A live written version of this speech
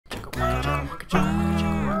Hi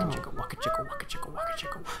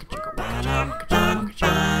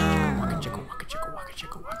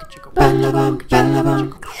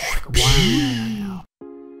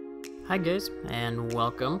guys, and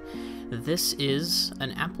welcome. This is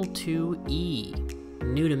an Apple IIe,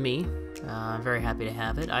 new to me. I'm very happy to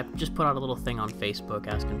have it. I just put out a little thing on Facebook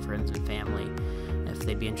asking friends and family if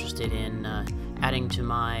they'd be interested in adding to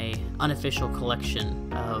my unofficial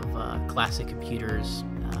collection of classic computers,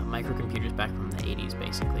 microcomputers back from the 80s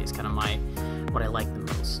basically. It's kind of what I like the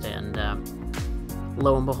most. And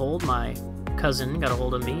lo and behold, my cousin got a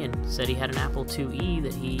hold of me and said he had an Apple IIe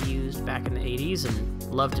that he used back in the 80s and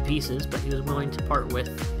loved to pieces, but he was willing to part with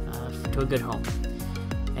to a good home.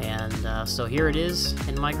 And so here it is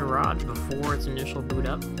in my garage before its initial boot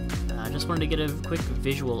up. I just wanted to get a quick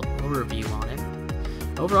visual overview on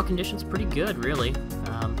it. Overall condition's pretty good, really,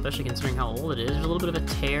 especially considering how old it is. There's a little bit of a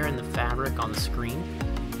tear in the fabric on the screen.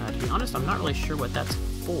 To be honest, I'm not really sure what that's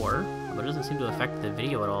for, but it doesn't seem to affect the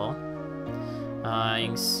video at all. You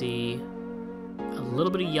can see a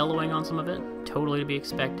little bit of yellowing on some of it, totally to be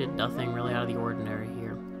expected, nothing really out of the ordinary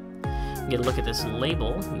here. Get a look at this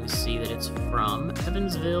label, you can see that it's from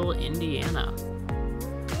Evansville, Indiana.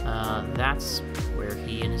 That's where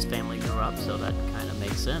he and his family grew up, so that kind of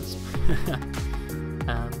makes sense.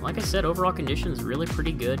 Like I said, overall condition is really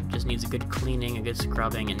pretty good, just needs a good cleaning, a good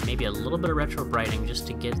scrubbing, and maybe a little bit of retro brighting just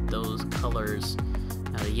to get those colors,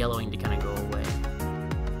 the yellowing to kind of go away.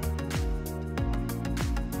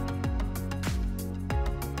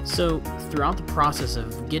 So, throughout the process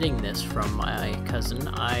of getting this from my cousin,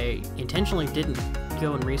 I intentionally didn't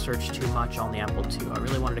go and research too much on the Apple II. I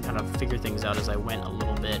really wanted to kind of figure things out as I went a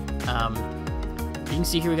little bit. You can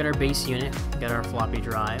see here we got our base unit, we got our floppy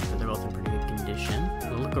drive, but they're both in pretty good condition.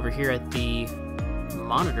 We'll look over here at the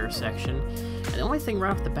monitor section, and the only thing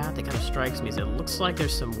right off the bat that kind of strikes me is it looks like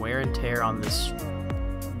there's some wear and tear on this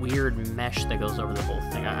weird mesh that goes over the whole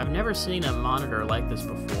thing. I've never seen a monitor like this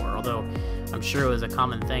before, although I'm sure it was a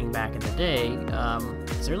common thing back in the day.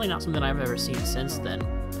 It's really not something I've ever seen since then.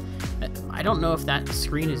 I don't know if that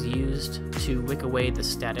screen is used to wick away the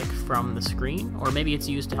static from the screen, or maybe it's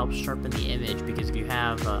used to help sharpen the image, because if you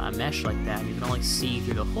have a mesh like that and you can only see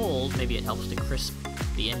through the holes, maybe it helps to crisp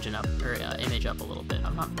the engine up, or image up a little bit.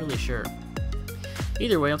 I'm not really sure.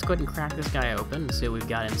 Either way, let's go ahead and crack this guy open and see what we've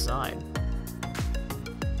got inside.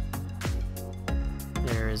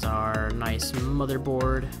 There's our nice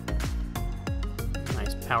motherboard,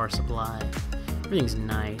 nice power supply. Everything's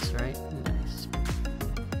nice, right? Nice.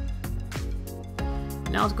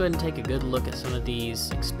 Now let's go ahead and take a good look at some of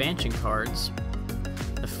these expansion cards.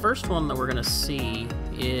 The first one that we're going to see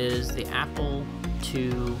is the Apple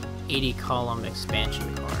II 80-column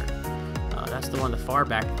expansion card. That's the one the far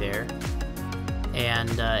back there, and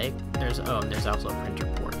there's also a printer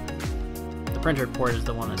port. The printer port is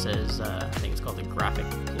the one that says, I think it's called the Graphic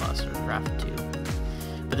Plus or Graphic 2.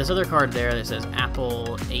 But this other card there that says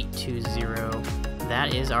Apple 820,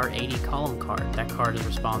 that is our 80-column card. That card is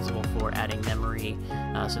responsible for adding memory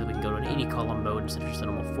so that we can go to an 80-column mode instead of just a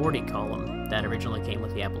normal 40-column that originally came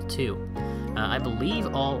with the Apple II. I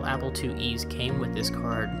believe all Apple IIes came with this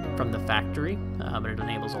card from the factory, but it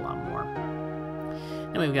enables a lot more.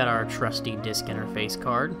 And we've got our trusty disk interface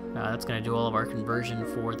card. That's going to do all of our conversion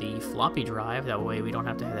for the floppy drive. That way we don't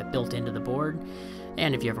have to have that built into the board.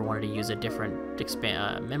 And if you ever wanted to use a different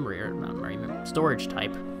storage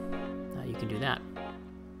type, you can do that.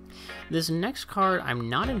 This next card, I'm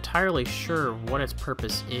not entirely sure what its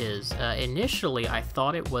purpose is. Initially, I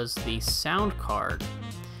thought it was the sound card,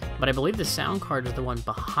 but I believe the sound card is the one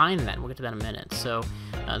behind that. We'll get to that in a minute. So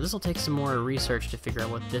this will take some more research to figure out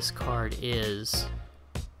what this card is.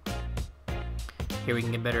 Here we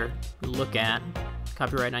can get a better look at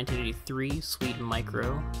copyright 1983, Sweet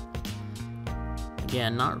Micro.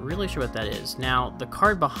 Again, not really sure what that is. Now, the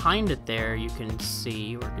card behind it there, you can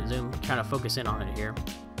see, we're going to zoom, trying to focus in on it here.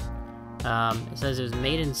 It says it was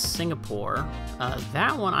made in Singapore.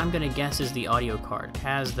 That one, I'm going to guess, is the audio card. It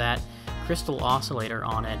has that crystal oscillator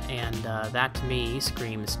on it, and that to me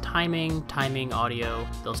screams timing, audio.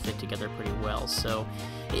 Those fit together pretty well. So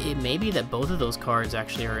it may be that both of those cards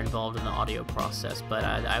actually are involved in the audio process, but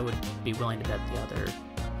I would be willing to bet the other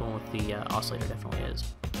one with the oscillator definitely is.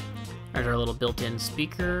 There's our little built-in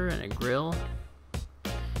speaker and a grill.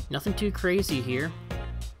 Nothing too crazy here.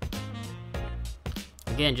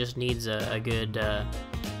 Again, just needs a good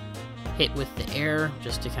hit with the air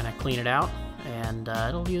just to kind of clean it out, and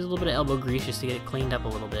it'll use a little bit of elbow grease just to get it cleaned up a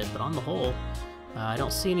little bit, but on the whole, I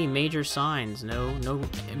don't see any major signs, no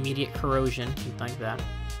immediate corrosion, anything like that.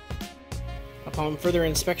 Upon further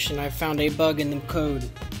inspection, I've found a bug in the code.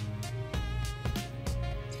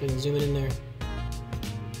 Let's go and zoom it in there.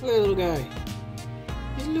 Look at that little guy.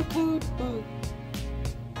 He's a little code bug.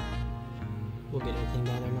 We'll get everything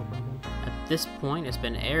down there, no problem. At this point, it's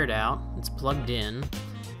been aired out, it's plugged in,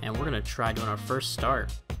 and we're gonna try doing our first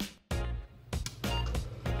start.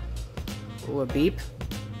 Oh, a beep.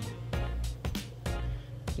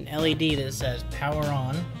 An LED that says power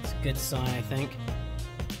on. It's a good sign, I think.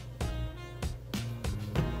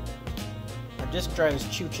 Our disk drive is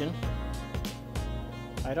chooching.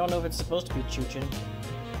 I don't know if it's supposed to be chooching,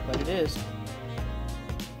 but it is.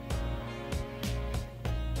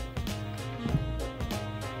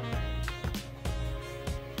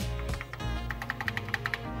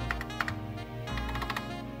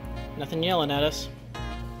 Nothing yelling at us.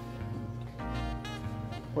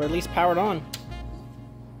 Or at least powered on.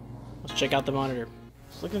 Let's check out the monitor.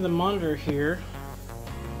 Let's look at the monitor here.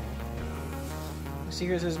 See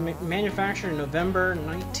here it says manufactured in November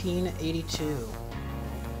 1982.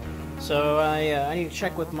 So I need to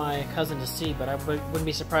check with my cousin to see, but I wouldn't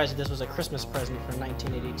be surprised if this was a Christmas present from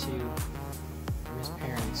 1982 from his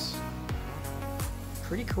parents.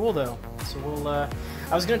 Pretty cool though. So we'll. I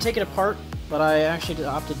was gonna take it apart, but I actually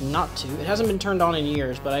opted not to. It hasn't been turned on in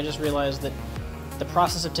years, but I just realized that the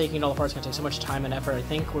process of taking it all apart is going to take so much time and effort. I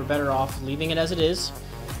think we're better off leaving it as it is,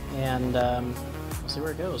 and we'll see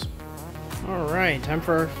where it goes. Alright, time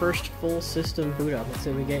for our first full system boot up. Let's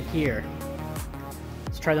see what we get here.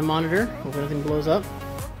 Let's try the monitor, hope everything blows up.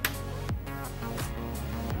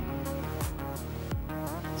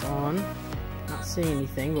 It's on. Not seeing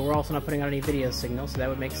anything, but we're also not putting out any video signal, so that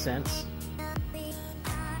would make sense.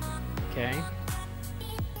 Okay.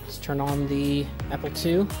 Let's turn on the Apple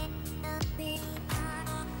II.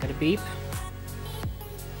 Got a beep.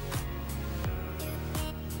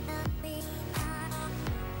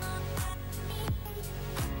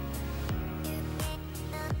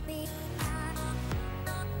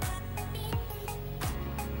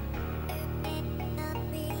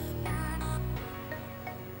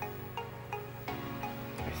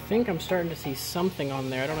 I think I'm starting to see something on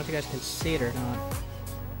there. I don't know if you guys can see it or not.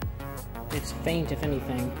 It's faint, if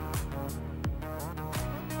anything.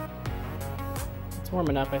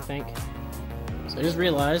 Warming up, I think. So I just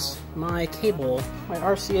realized my cable, my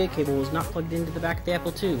RCA cable, was not plugged into the back of the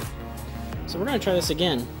Apple II. So we're going to try this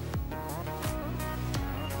again.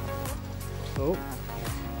 Oh.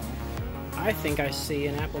 I think I see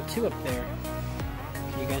an Apple II up there.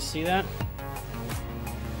 Can you guys see that?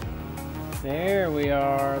 There we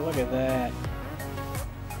are. Look at that.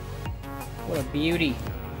 What a beauty.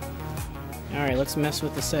 Alright, let's mess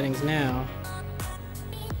with the settings now.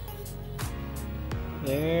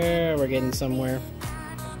 There, we're getting somewhere.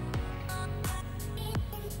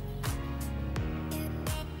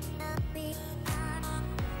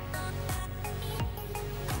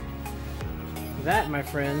 That, my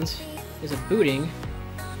friends, is a booting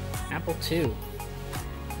Apple II.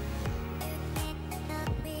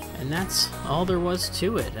 And that's all there was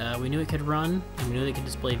to it. We knew it could run, and we knew it could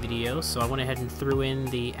display video, so I went ahead and threw in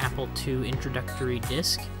the Apple II introductory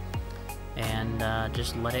disc, and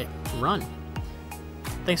just let it run.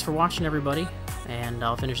 Thanks for watching, everybody, and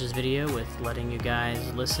I'll finish this video with letting you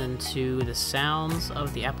guys listen to the sounds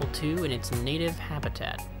of the Apple II in its native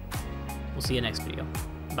habitat. We'll see you next video.